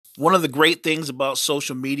One of the great things about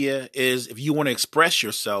social media is if you want to express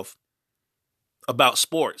yourself about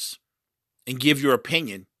sports and give your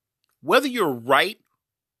opinion, whether you're right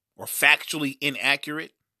or factually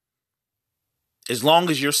inaccurate, as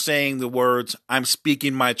long as you're saying the words, I'm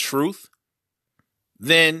speaking my truth,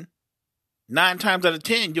 then 9 times out of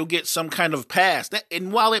 10, you'll get some kind of pass.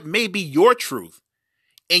 And while it may be your truth,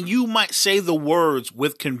 and you might say the words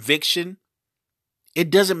with conviction,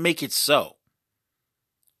 it doesn't make it so.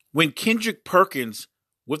 When Kendrick Perkins,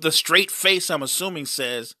 with a straight face, I'm assuming,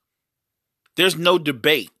 says, there's no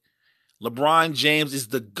debate. LeBron James is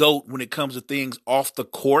the GOAT when it comes to things off the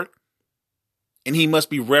court, and he must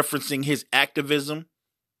be referencing his activism.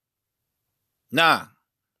 Nah,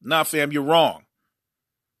 fam, you're wrong.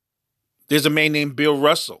 There's a man named Bill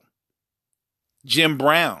Russell, Jim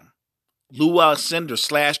Brown, Lou Alcindor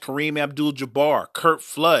 / Kareem Abdul-Jabbar, Curt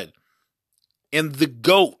Flood, and the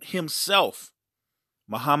GOAT himself,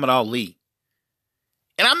 Muhammad Ali.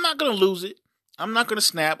 And I'm not going to lose it. I'm not going to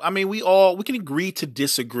snap. I mean, we can agree to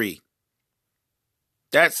disagree.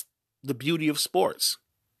 That's the beauty of sports.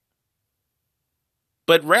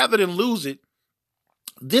 But rather than lose it,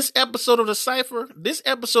 this episode of the Cypher, this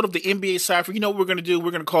episode of the NBA Cypher, you know what we're going to do?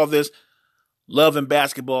 We're going to call this Love and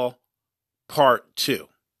Basketball Part 2.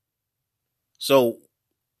 So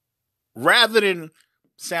rather than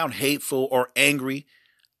sound hateful or angry,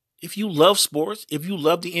 if you love sports, if you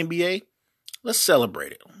love the NBA, let's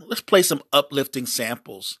celebrate it. Let's play some uplifting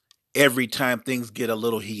samples every time things get a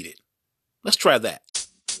little heated. Let's try that.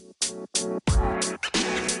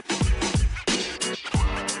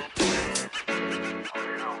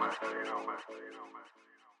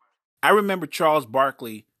 I remember Charles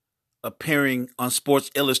Barkley appearing on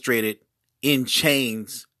Sports Illustrated in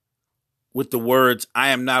chains with the words, I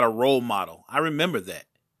am not a role model. I remember that.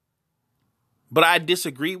 But I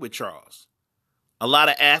disagree with Charles. A lot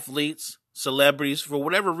of athletes, celebrities, for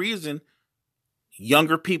whatever reason,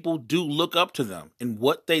 younger people do look up to them. And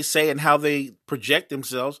what they say and how they project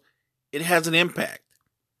themselves, it has an impact.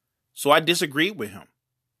 So I disagree with him.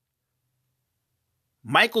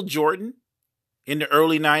 Michael Jordan, in the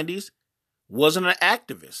early 90s, wasn't an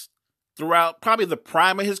activist. Throughout probably the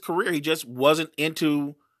prime of his career, he just wasn't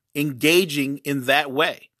into engaging in that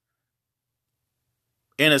way.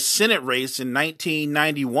 In a Senate race in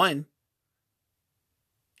 1991,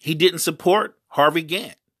 he didn't support Harvey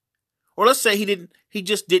Gantt. Or let's say he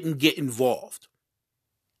just didn't get involved.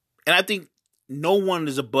 And I think no one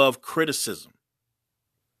is above criticism.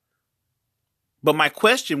 But my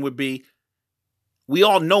question would be, we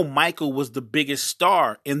all know Michael was the biggest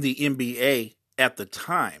star in the NBA at the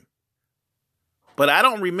time. But I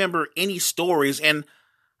don't remember any stories, and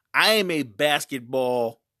I am a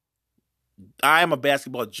basketball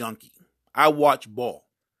junkie. I watch ball.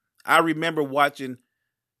 I remember watching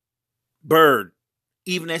Bird,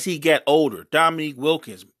 even as he got older, Dominique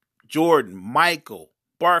Wilkins, Jordan, Michael,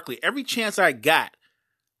 Barkley. Every chance I got,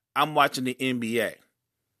 I'm watching the NBA.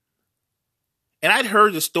 And I'd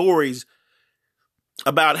heard the stories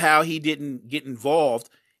about how he didn't get involved,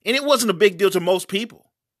 and it wasn't a big deal to most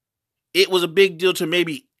people. It was a big deal to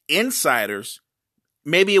maybe insiders.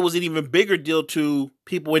 Maybe it was an even bigger deal to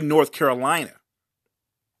people in North Carolina.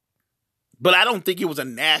 But I don't think it was a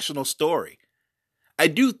national story. I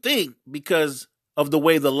do think because of the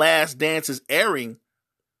way The Last Dance is airing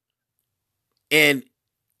and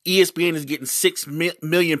ESPN is getting 6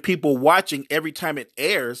 million people watching every time it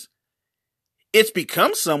airs, it's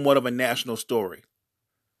become somewhat of a national story.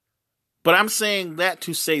 But I'm saying that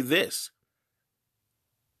to say this.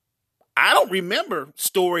 I don't remember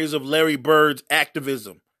stories of Larry Bird's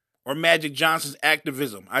activism or Magic Johnson's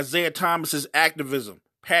activism, Isaiah Thomas's activism,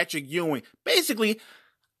 Patrick Ewing. Basically,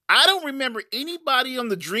 I don't remember anybody on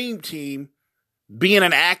the Dream Team being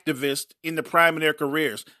an activist in the prime of their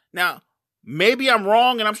careers. Now, maybe I'm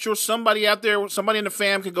wrong, and I'm sure somebody out there, somebody in the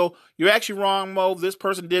fam can go, you're actually wrong, Mo. This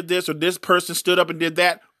person did this or this person stood up and did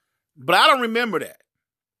that. But I don't remember that.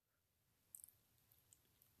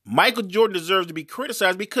 Michael Jordan deserves to be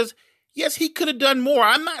criticized because, yes, he could have done more.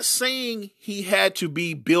 I'm not saying he had to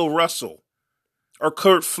be Bill Russell or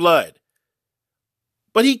Curt Flood,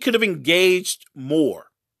 but he could have engaged more.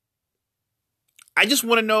 I just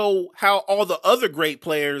want to know how all the other great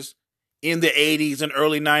players in the 80s and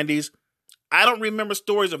early 90s, I don't remember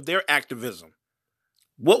stories of their activism.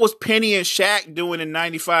 What was Penny and Shaq doing in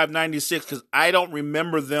 95, 96? Because I don't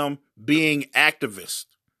remember them being activists.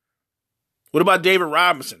 What about David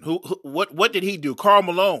Robinson? What did he do? Karl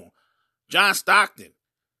Malone, John Stockton.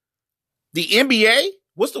 The NBA,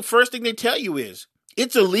 what's the first thing they tell you is,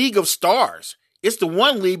 it's a league of stars. It's the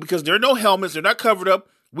one league because there are no helmets, they're not covered up,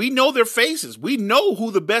 We know their faces. We know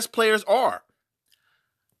who the best players are.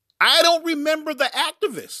 I don't remember the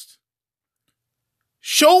activists.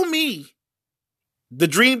 Show me the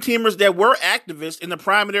dream teamers that were activists in the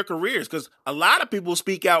prime of their careers, because a lot of people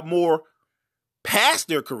speak out more past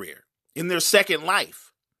their career, in their second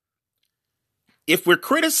life. If we're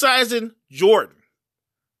criticizing Jordan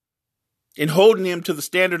and holding him to the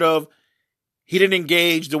standard of he didn't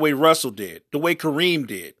engage the way Russell did, the way Kareem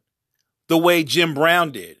did, the way Jim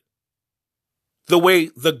Brown did, the way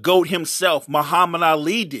the GOAT himself, Muhammad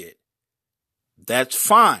Ali, did, that's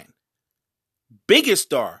fine. Biggest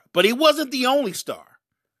star, but he wasn't the only star.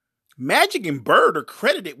 Magic and Bird are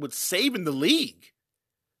credited with saving the league.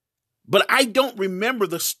 But I don't remember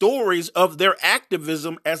the stories of their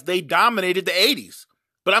activism as they dominated the 80s.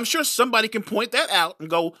 But I'm sure somebody can point that out and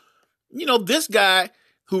go, this guy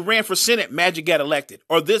who ran for Senate, Magic got elected.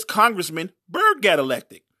 Or this congressman, Bird got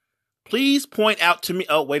elected. Please point out to me.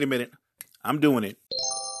 Oh, wait a minute. I'm doing it.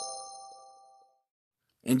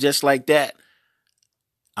 And just like that,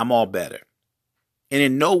 I'm all better. And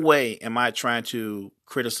in no way am I trying to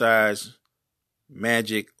criticize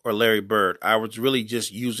Magic or Larry Bird. I was really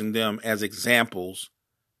just using them as examples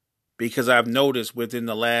because I've noticed within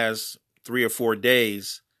the last 3 or 4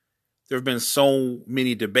 days, there have been so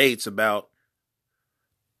many debates about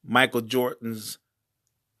Michael Jordan's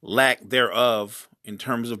lack thereof in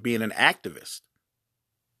terms of being an activist.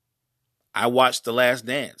 I watched The Last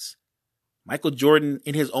Dance. Michael Jordan,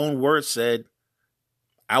 in his own words, said,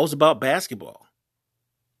 I was about basketball.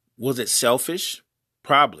 Was it selfish?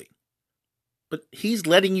 Probably. But he's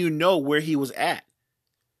letting you know where he was at.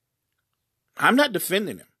 I'm not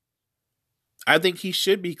defending him. I think he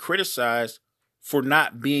should be criticized for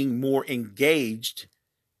not being more engaged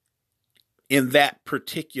in that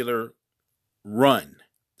particular run.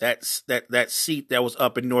 That seat that was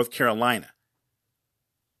up in North Carolina.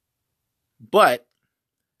 But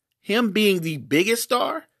him being the biggest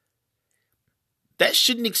star, that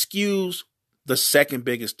shouldn't excuse the second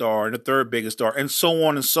biggest star and the third biggest star and so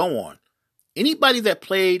on and so on. Anybody that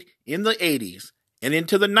played in the 80s and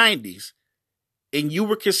into the 90s and you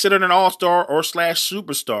were considered an all-star or /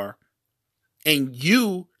 superstar and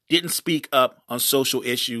you didn't speak up on social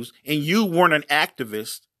issues and you weren't an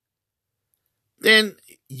activist, then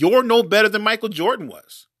you're no better than Michael Jordan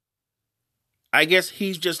was. I guess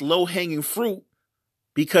he's just low-hanging fruit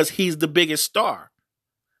because he's the biggest star.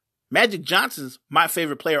 Magic Johnson's my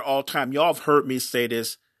favorite player all time. Y'all have heard me say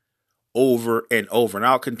this over and over, and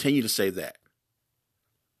I'll continue to say that.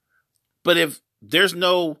 But if there's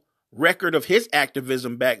no record of his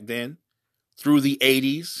activism back then, through the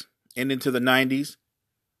 80s and into the 90s,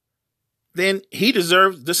 then he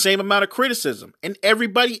deserves the same amount of criticism. And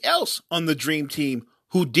everybody else on the Dream Team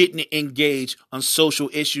who didn't engage on social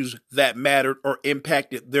issues that mattered or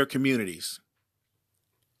impacted their communities.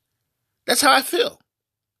 That's how I feel.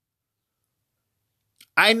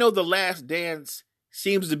 I know The Last Dance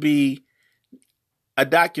seems to be a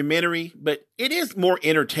documentary, but it is more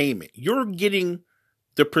entertainment. You're getting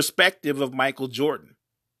the perspective of Michael Jordan.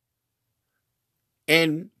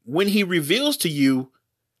 And when he reveals to you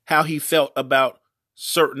how he felt about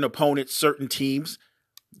certain opponents, certain teams,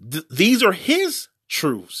 these are his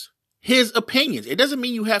truths, his opinions. It doesn't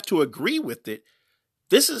mean you have to agree with it.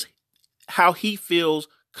 This is how he feels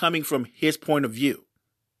coming from his point of view.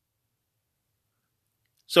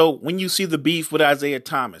 So when you see the beef with Isaiah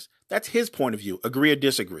Thomas, that's his point of view, agree or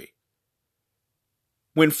disagree.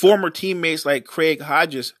 When former teammates like Craig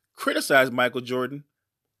Hodges criticize Michael Jordan,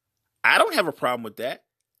 I don't have a problem with that.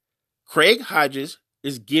 Craig Hodges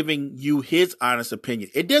is giving you his honest opinion.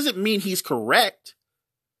 It doesn't mean he's correct,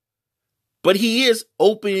 but he is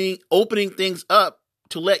opening things up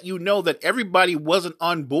to let you know that everybody wasn't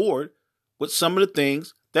on board with some of the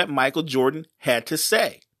things that Michael Jordan had to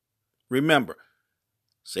say. Remember,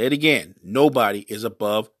 say it again, nobody is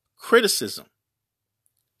above criticism.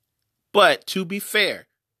 But to be fair,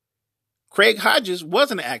 Craig Hodges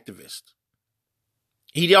was an activist.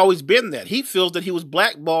 He'd always been that. He feels that he was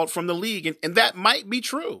blackballed from the league, and that might be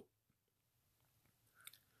true.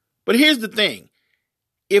 But here's the thing.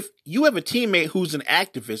 If you have a teammate who's an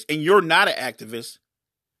activist and you're not an activist,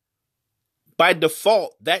 by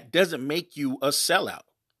default, that doesn't make you a sellout.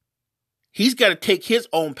 He's got to take his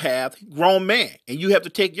own path, grown man, and you have to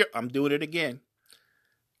take your... I'm doing it again.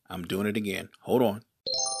 Hold on.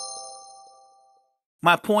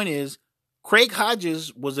 My point is, Craig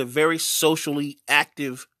Hodges was a very socially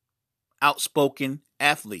active, outspoken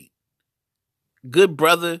athlete. Good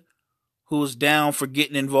brother who was down for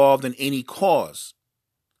getting involved in any cause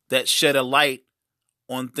that shed a light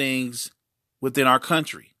on things within our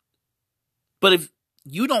country. But if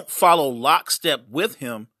you don't follow lockstep with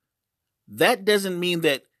him, that doesn't mean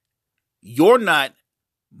that you're not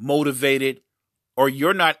motivated or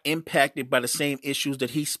you're not impacted by the same issues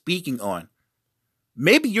that he's speaking on.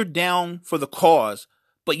 Maybe you're down for the cause,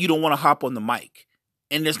 but you don't want to hop on the mic.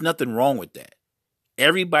 And there's nothing wrong with that.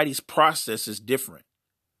 Everybody's process is different.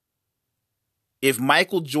 If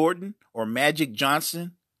Michael Jordan or Magic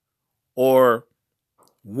Johnson or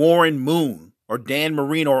Warren Moon or Dan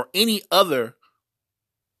Marino or any other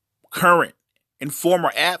current and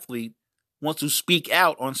former athlete wants to speak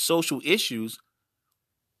out on social issues,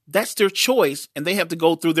 that's their choice, and they have to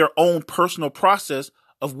go through their own personal process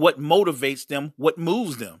of what motivates them, what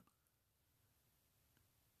moves them.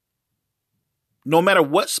 No matter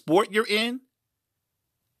what sport you're in,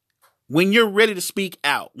 when you're ready to speak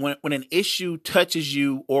out, when an issue touches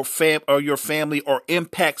you or your family or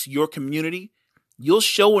impacts your community, you'll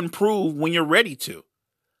show and prove when you're ready to.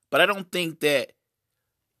 But I don't think that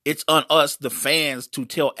it's on us, the fans, to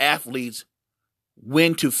tell athletes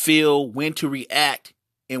when to feel, when to react,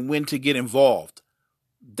 and when to get involved.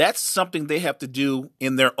 That's something they have to do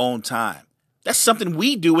in their own time. That's something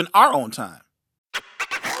we do in our own time.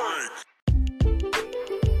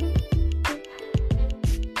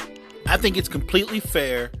 I think it's completely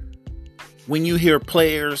fair when you hear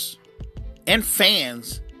players and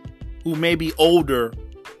fans who may be older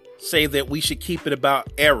say that we should keep it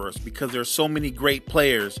about errors because there are so many great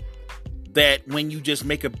players that when you just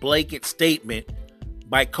make a blanket statement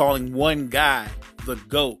by calling one guy the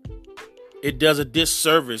GOAT, it does a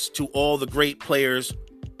disservice to all the great players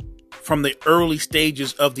from the early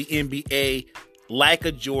stages of the NBA, like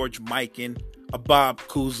a George Mikan, a Bob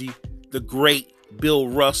Cousy, the great Bill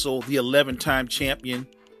Russell, the 11-time champion,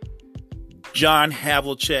 John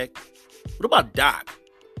Havlicek. What about Doc?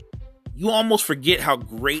 You almost forget how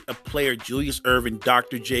great a player Julius Erving,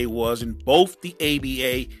 Dr. J was in both the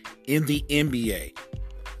ABA and the NBA.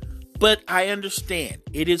 But I understand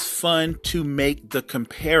it is fun to make the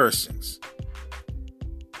comparisons.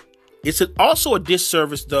 It's also a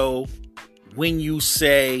disservice, though, when you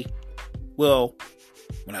say, well,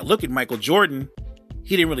 when I look at Michael Jordan,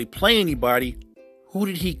 he didn't really play anybody. Who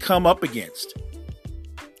did he come up against?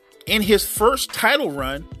 In his first title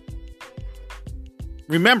run,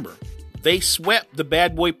 remember, they swept the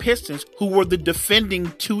Bad Boy Pistons, who were the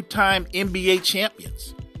defending two-time NBA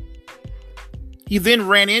champions. He then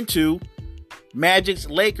ran into Magic's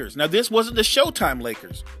Lakers. Now, this wasn't the Showtime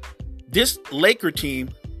Lakers. This Laker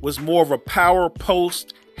team was more of a power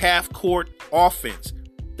post, half-court offense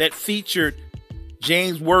that featured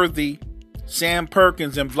James Worthy, Sam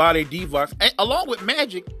Perkins, and Vlade Divac. And along with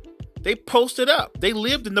Magic, they posted up. They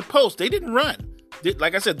lived in the post. They didn't run.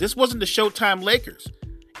 Like I said, this wasn't the Showtime Lakers.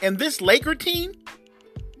 And this Laker team,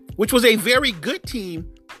 which was a very good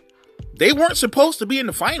team, they weren't supposed to be in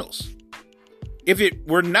the finals. If it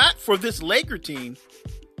were not for this Laker team,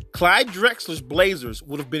 Clyde Drexler's Blazers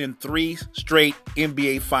would have been in 3 straight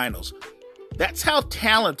NBA finals. That's how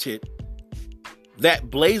talented that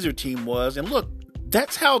Blazer team was. And look,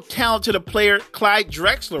 that's how talented a player Clyde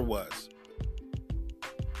Drexler was.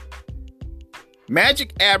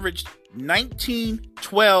 Magic averaged 19,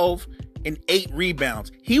 12, and 8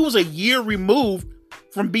 rebounds. He was a year removed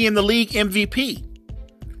from being the league MVP.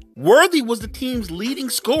 Worthy was the team's leading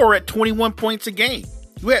scorer at 21 points a game.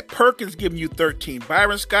 You had Perkins giving you 13,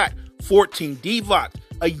 Byron Scott 14, Divac,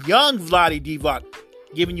 a young Vlade Divac,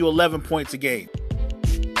 giving you 11 points a game.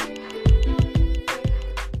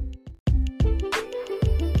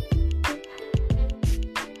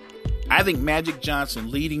 I think Magic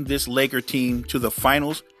Johnson leading this Laker team to the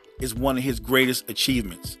finals is one of his greatest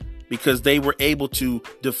achievements because they were able to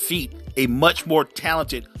defeat a much more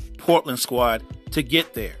talented Portland squad to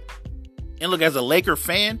get there. And look, as a Laker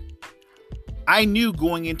fan, I knew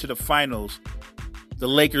going into the finals, the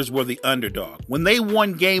Lakers were the underdog. When they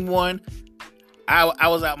won game 1, I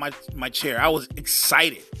was out my chair. I was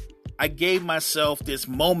excited. I gave myself this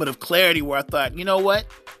moment of clarity where I thought, you know what?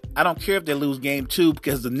 I don't care if they lose game 2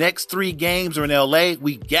 because the next 3 games are in LA.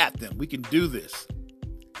 We got them. We can do this.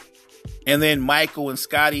 And then Michael and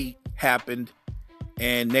Scottie happened.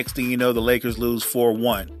 And next thing you know, the Lakers lose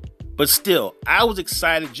 4-1. But still, I was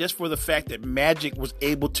excited just for the fact that Magic was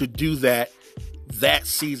able to do that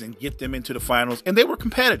season, get them into the finals. And they were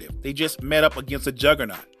competitive. They just met up against a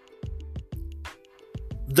juggernaut.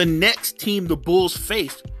 The next team the Bulls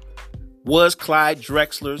faced was Clyde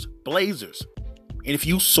Drexler's Blazers. And if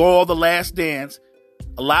you saw The Last Dance,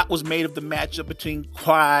 a lot was made of the matchup between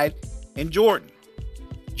Clyde and Jordan.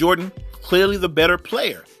 Jordan, clearly the better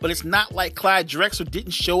player, but it's not like Clyde Drexler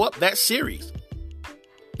didn't show up that series.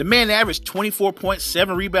 The man averaged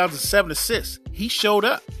 24.7 rebounds and 7 assists. He showed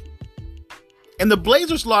up. And the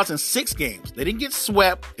Blazers lost in 6 games. They didn't get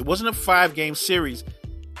swept. It wasn't a 5-game series.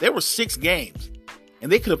 There were 6 games.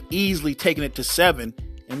 And they could have easily taken it to 7.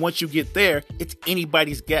 And once you get there, it's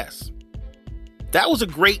anybody's guess. That was a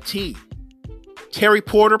great team. Terry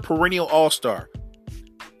Porter, perennial All-Star.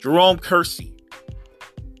 Jerome Kersey.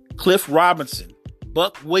 Cliff Robinson.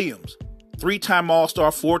 Buck Williams. 3-time All-Star,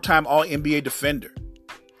 4-time All-NBA defender.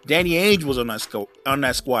 Danny Ainge was on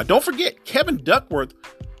that squad. Don't forget, Kevin Duckworth,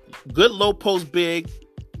 good low post big,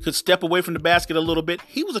 could step away from the basket a little bit.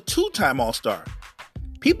 He was a 2-time All-Star.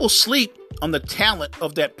 People sleep on the talent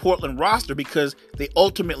of that Portland roster because they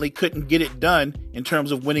ultimately couldn't get it done in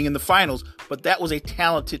terms of winning in the finals, but that was a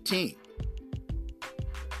talented team.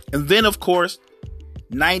 And then, of course,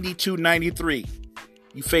 92-93,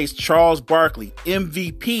 you faced Charles Barkley,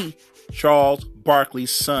 MVP Charles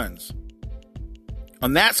Barkley's sons.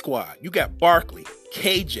 On that squad, you got Barkley,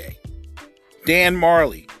 KJ, Dan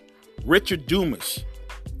Marley, Richard Dumas,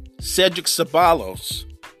 Cedric Ceballos.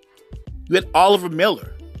 You had Oliver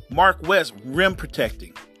Miller, Mark West rim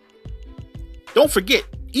protecting. Don't forget,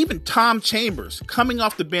 even Tom Chambers, coming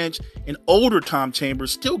off the bench, and older Tom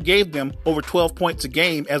Chambers still gave them over 12 points a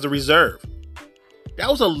game as a reserve. That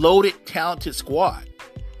was a loaded, talented squad,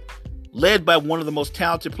 led by one of the most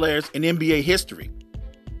talented players in NBA history.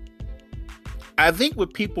 I think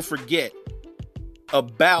what people forget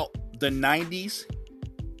about the 90s,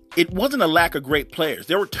 it wasn't a lack of great players.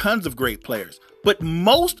 There were tons of great players. But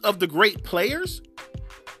most of the great players,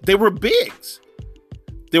 they were bigs.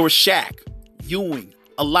 There were Shaq, Ewing,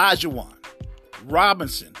 Olajuwon,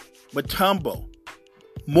 Robinson, Mutombo,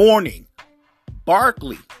 Mourning,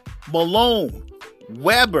 Barkley, Malone,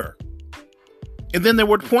 Webber. And then there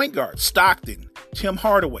were point guards, Stockton, Tim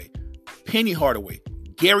Hardaway, Penny Hardaway,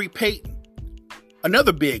 Gary Payton.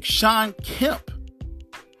 Another big, Shawn Kemp.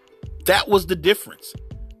 That was the difference.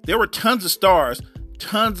 There were tons of stars,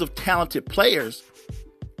 tons of talented players,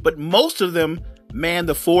 but most of them manned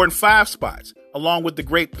the 4 and 5 spots, along with the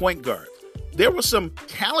great point guards. There were some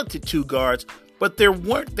talented 2 guards, but there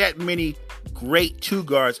weren't that many great 2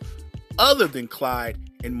 guards other than Clyde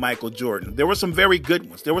and Michael Jordan. There were some very good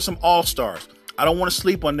ones. There were some all-stars. I don't want to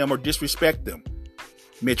sleep on them or disrespect them.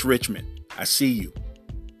 Mitch Richmond, I see you.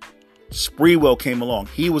 Sprewell came along.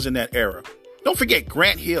 He was in that era. Don't forget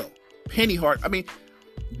Grant Hill, Penny Hart. I mean,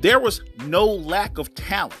 there was no lack of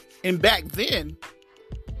talent. And back then,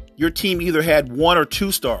 your team either had 1 or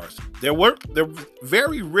 2 stars. There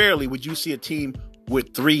very rarely would you see a team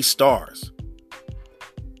with 3 stars.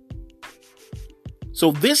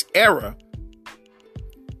 So this era,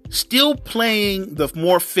 still playing the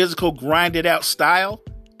more physical, grinded out style,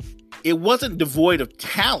 it wasn't devoid of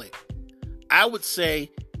talent. I would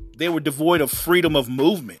say they were devoid of freedom of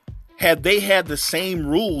movement. Had they had the same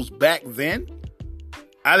rules back then,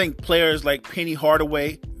 I think players like Penny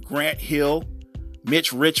Hardaway, Grant Hill,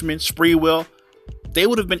 Mitch Richmond, Sprewell, they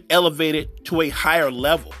would have been elevated to a higher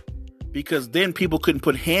level because then people couldn't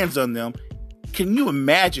put hands on them. Can you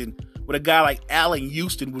imagine what a guy like Allen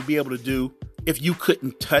Houston would be able to do if you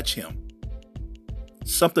couldn't touch him?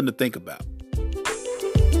 Something to think about.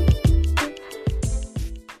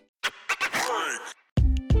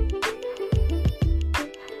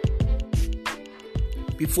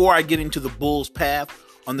 Before I get into the Bulls' path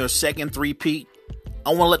on their second three-peat, I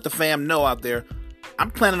want to let the fam know out there,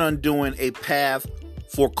 I'm planning on doing a path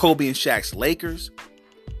for Kobe and Shaq's Lakers,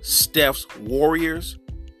 Steph's Warriors,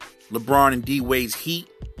 LeBron and D-Wade's Heat,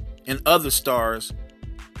 and other stars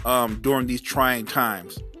during these trying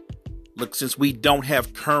times. Look, since we don't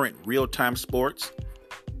have current real-time sports,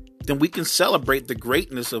 then we can celebrate the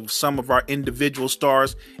greatness of some of our individual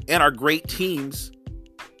stars and our great teams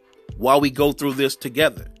while we go through this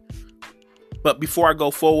together. But before I go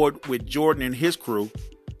forward with Jordan and his crew,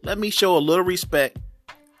 let me show a little respect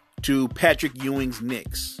to Patrick Ewing's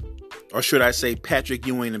Knicks. Or should I say Patrick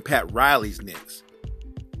Ewing and Pat Riley's Knicks.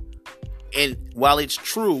 And while it's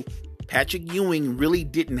true, Patrick Ewing really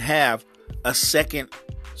didn't have a second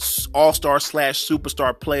all-star /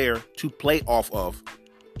 superstar player to play off of.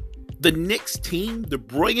 The Knicks team, the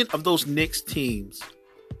brilliant of those Knicks teams,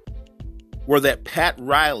 were that Pat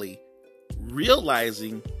Riley,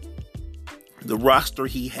 realizing the roster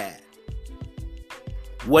he had,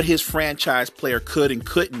 what his franchise player could and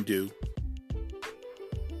couldn't do,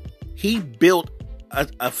 he built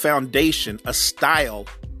a foundation, a style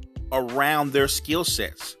around their skill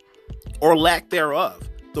sets, or lack thereof.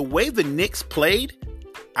 The way the Knicks played,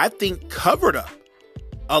 I think, covered up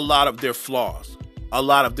a lot of their flaws, a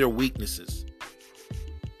lot of their weaknesses.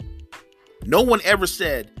 No one ever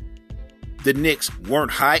said The Knicks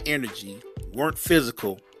weren't high energy, weren't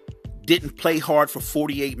physical, didn't play hard for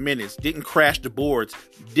 48 minutes, didn't crash the boards,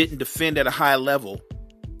 didn't defend at a high level.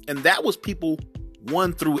 And that was people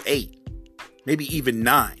 1 through 8, maybe even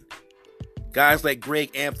 9. Guys like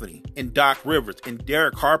Greg Anthony and Doc Rivers and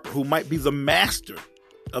Derek Harper, who might be the master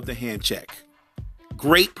of the hand check.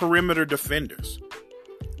 Great perimeter defenders.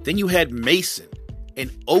 Then you had Mason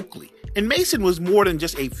and Oakley. And Mason was more than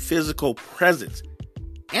just a physical presence.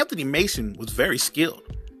 Anthony Mason was very skilled.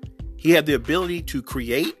 He had the ability to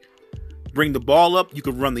create, bring the ball up. You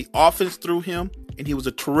could run the offense through him. And he was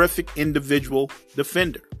a terrific individual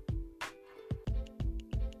defender.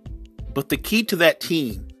 But the key to that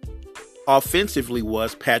team offensively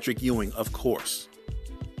was Patrick Ewing, of course.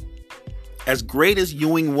 As great as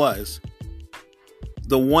Ewing was,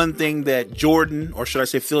 the one thing that Jordan, or should I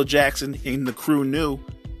say Phil Jackson, and the crew knew,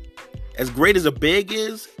 as great as a big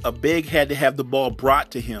is, a big had to have the ball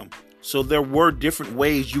brought to him. So there were different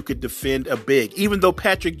ways you could defend a big. Even though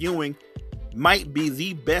Patrick Ewing might be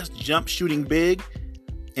the best jump shooting big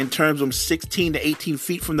in terms of 16 to 18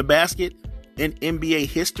 feet from the basket in NBA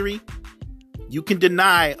history, you can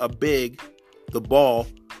deny a big the ball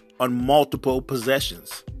on multiple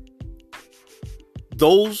possessions.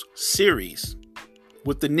 Those series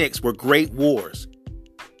with the Knicks were great wars.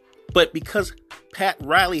 But because Pat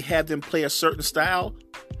Riley had them play a certain style,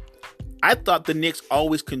 I thought the Knicks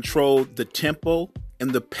always controlled the tempo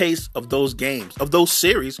and the pace of those games, of those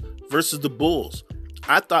series versus the Bulls.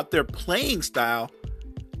 I thought their playing style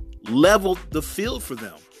leveled the field for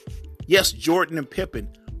them. Yes, Jordan and Pippen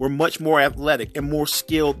were much more athletic and more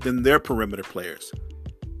skilled than their perimeter players.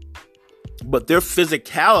 But their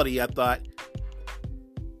physicality, I thought,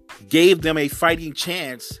 gave them a fighting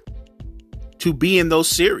chance to be in those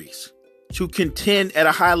series, to contend at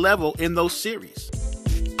a high level in those series.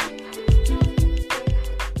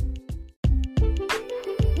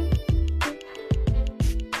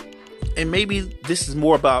 And maybe this is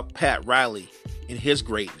more about Pat Riley and his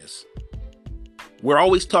greatness. We're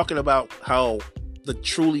always talking about how the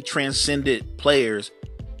truly transcendent players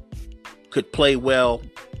could play well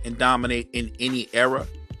and dominate in any era.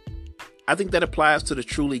 I think that applies to the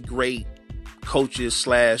truly great coaches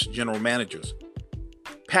 / general managers.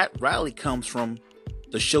 Pat Riley comes from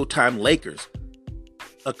the Showtime Lakers,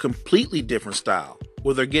 a completely different style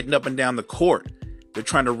where they're getting up and down the court. They're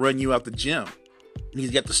trying to run you out the gym. And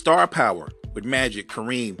he's got the star power with Magic,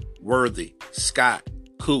 Kareem, Worthy, Scott,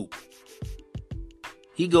 Coop.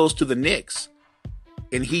 He goes to the Knicks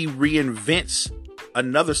and he reinvents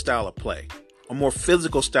another style of play, a more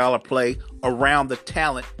physical style of play around the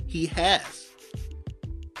talent he has.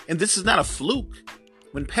 And this is not a fluke.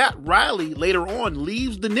 When Pat Riley later on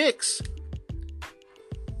leaves the Knicks,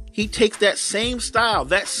 he takes that same style,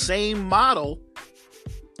 that same model,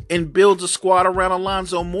 and builds a squad around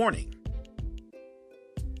Alonzo Mourning.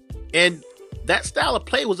 And that style of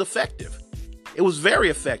play was effective. It was very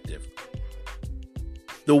effective.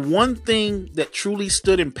 The one thing that truly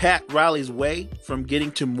stood in Pat Riley's way from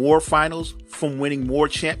getting to more finals, from winning more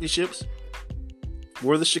championships,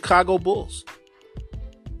 were the Chicago Bulls.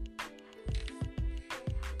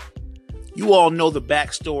 You all know the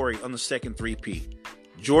backstory on the second three-peat.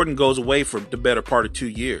 Jordan goes away for the better part of 2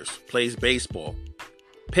 years, plays baseball.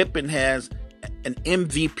 Pippen has an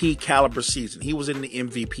MVP caliber season. He was in the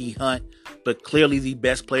MVP hunt, but clearly the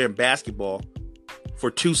best player in basketball for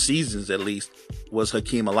 2 seasons at least was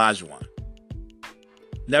Hakeem Olajuwon.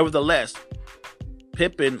 Nevertheless,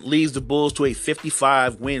 Pippen leads the Bulls to a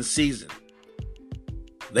 55-win season.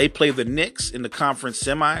 They play the Knicks in the conference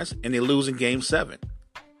semis and they lose in Game 7.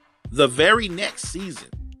 The very next season,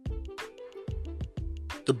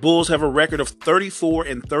 the Bulls have a record of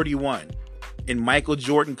 34-31, and Michael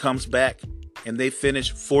Jordan comes back and they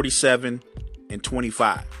finish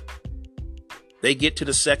 47-25. They get to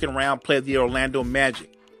the second round, play the Orlando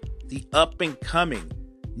Magic, the up-and-coming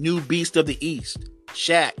new beast of the East,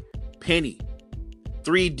 Shaq, Penny,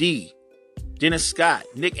 3D, Dennis Scott,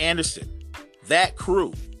 Nick Anderson, that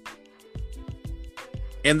crew.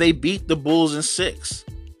 And they beat the Bulls in 6.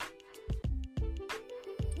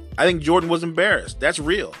 I think Jordan was embarrassed. That's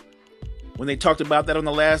real. When they talked about that on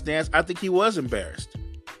The Last Dance, I think he was embarrassed.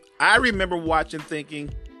 I remember watching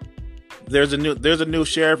thinking, there's a new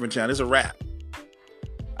sheriff in town. It's a wrap.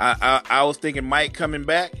 I was thinking Mike coming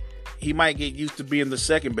back, he might get used to being the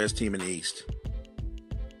second best team in the East.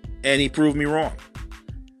 And he proved me wrong.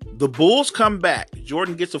 The Bulls come back.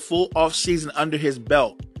 Jordan gets a full offseason under his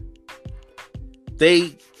belt.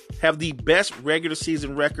 They have the best regular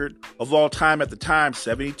season record of all time at the time,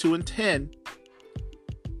 72-10,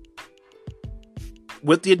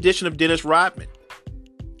 with the addition of Dennis Rodman.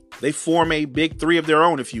 They form a big three of their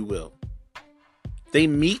own, if you will. They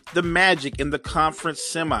meet the Magic in the conference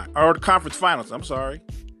finals,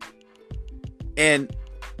 and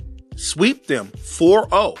sweep them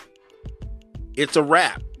 4-0. It's a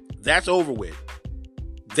wrap. That's over with.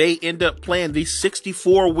 They end up playing the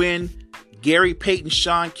 64-win Gary Payton,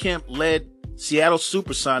 Shawn Kemp led Seattle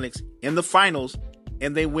Supersonics in the finals,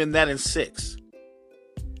 and they win that in 6.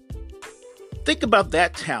 Think about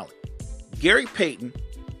that talent. Gary Payton,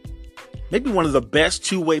 maybe one of the best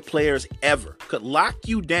two-way players ever, could lock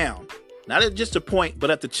you down, not at just a point, but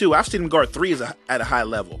at the 2. I've seen him guard 3s at a high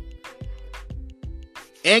level,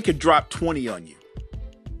 and could drop 20 on you.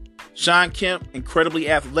 Shawn Kemp, incredibly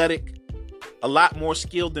athletic, a lot more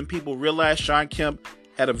skilled than people realize. Shawn Kemp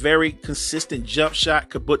had a very consistent jump shot,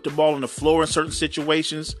 could put the ball on the floor in certain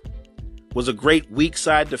situations, was a great weak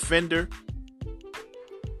side defender.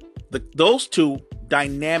 Those two,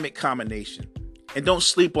 dynamic combination. And don't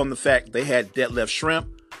sleep on the fact they had Detlef Schrempf,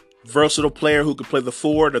 versatile player who could play the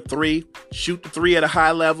 4, the 3, shoot the 3 at a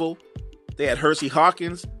high level. They had Hersey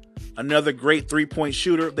Hawkins, another great three-point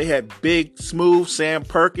shooter. They had big, smooth Sam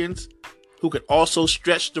Perkins, who could also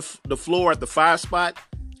stretch the floor at the 5 spot.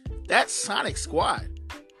 That Sonic squad,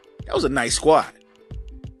 that was a nice squad.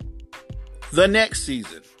 The next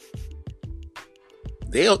season,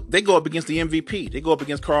 they go up against the MVP. They go up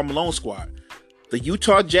against Karl Malone's squad. The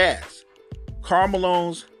Utah Jazz, Karl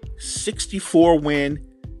Malone's 64-win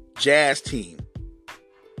Jazz team.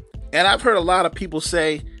 And I've heard a lot of people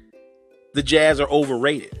say the Jazz are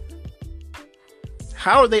overrated.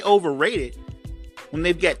 How are they overrated when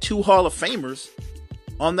they've got 2 Hall of Famers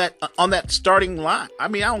on that starting line? I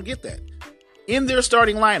mean, I don't get that. In their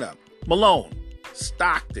starting lineup, Malone,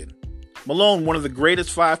 Stockton. Malone, one of the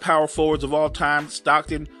greatest 5 power forwards of all time.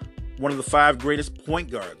 Stockton, one of the 5 greatest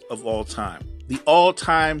point guards of all time. The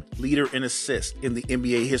all-time leader in assists in the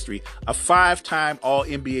NBA history. A 5-time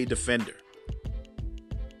All-NBA defender.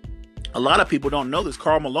 A lot of people don't know this.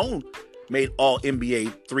 Karl Malone made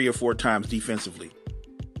All-NBA 3 or 4 times defensively.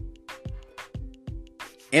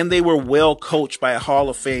 And they were well coached by a Hall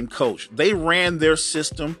of Fame coach. They ran their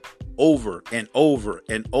system over and over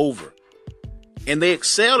and over. And they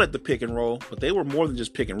excelled at the pick and roll, but they were more than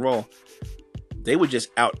just pick and roll. They would just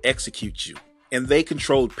out-execute you. And they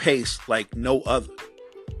controlled pace like no other.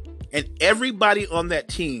 And everybody on that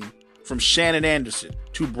team, from Shannon Anderson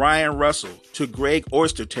to Brian Russell to Greg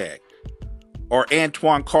Ostertag or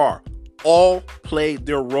Antoine Carr, all played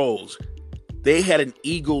their roles. They had an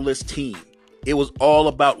egoless team. It was all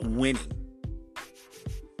about winning.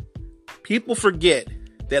 People forget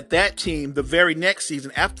that team, the very next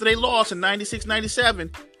season, after they lost in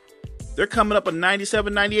 96-97, they're coming up in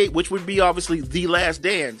 97-98, which would be obviously the last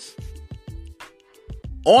dance.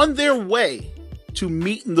 On their way to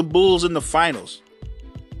meeting the Bulls in the finals,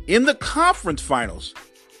 in the conference finals,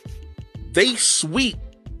 they sweep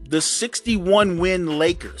the 61-win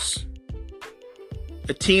Lakers,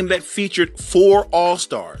 a team that featured 4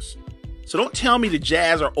 All-Stars. So don't tell me the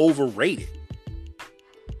Jazz are overrated.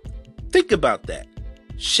 Think about that.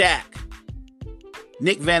 Shaq,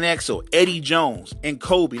 Nick Van Exel, Eddie Jones, and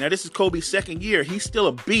Kobe. Now, this is Kobe's second year. He's still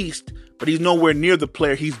a beast, but he's nowhere near the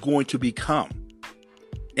player he's going to become.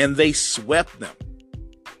 And they swept them.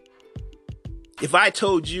 If I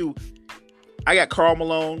told you I got Karl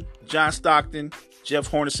Malone, John Stockton, Jeff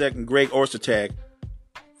Hornacek, and Greg Ostertag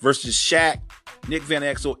versus Shaq, Nick Van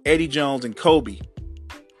Exel, Eddie Jones, and Kobe,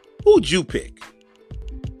 who'd you pick?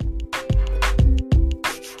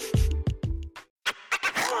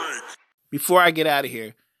 Before I get out of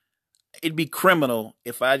here, it'd be criminal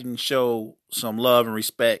if I didn't show some love and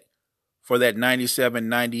respect for that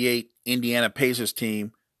 97-98 Indiana Pacers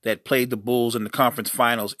team that played the Bulls in the conference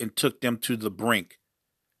finals and took them to the brink.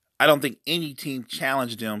 I don't think any team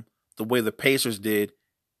challenged them the way the Pacers did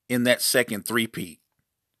in that second three-peat.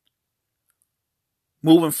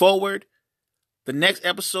 Moving forward, the next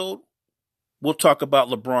episode, we'll talk about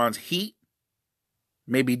LeBron's Heat,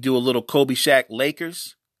 maybe do a little Kobe Shaq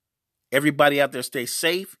Lakers. Everybody out there stay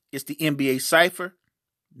safe. It's the NBA Cypher.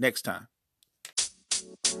 Next time.